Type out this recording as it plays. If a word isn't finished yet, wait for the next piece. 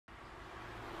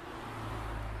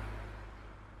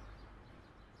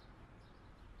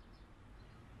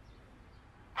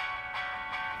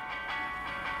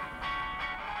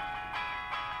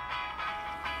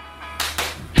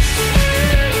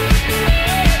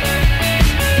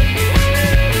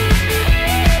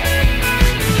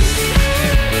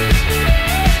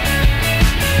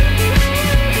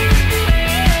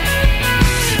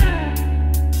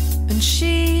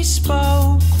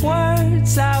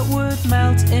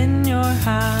in your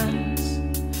hands.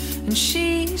 And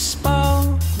she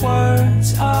spoke words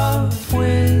of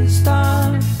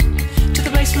wisdom to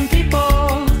the basement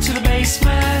people, to the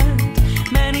basement.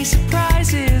 Many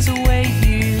surprises await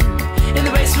you in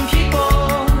the basement,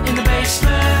 people, in the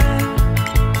basement.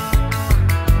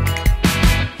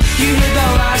 You heard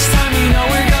that last time, you know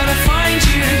we're gonna find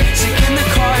you sick in the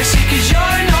car seat, 'cause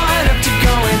you're not up to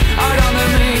going out on the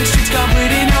main streets,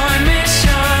 completing your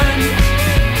mission.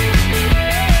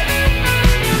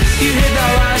 You heard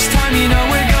that last time, you know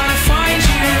we're gonna find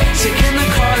you sick in the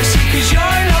car seat, 'cause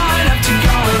you're not up to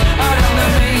going out on the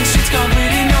main streets,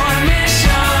 completing your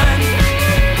mission.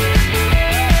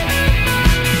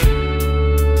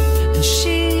 And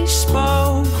she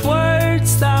spoke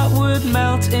words that would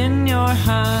melt in your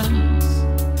hand.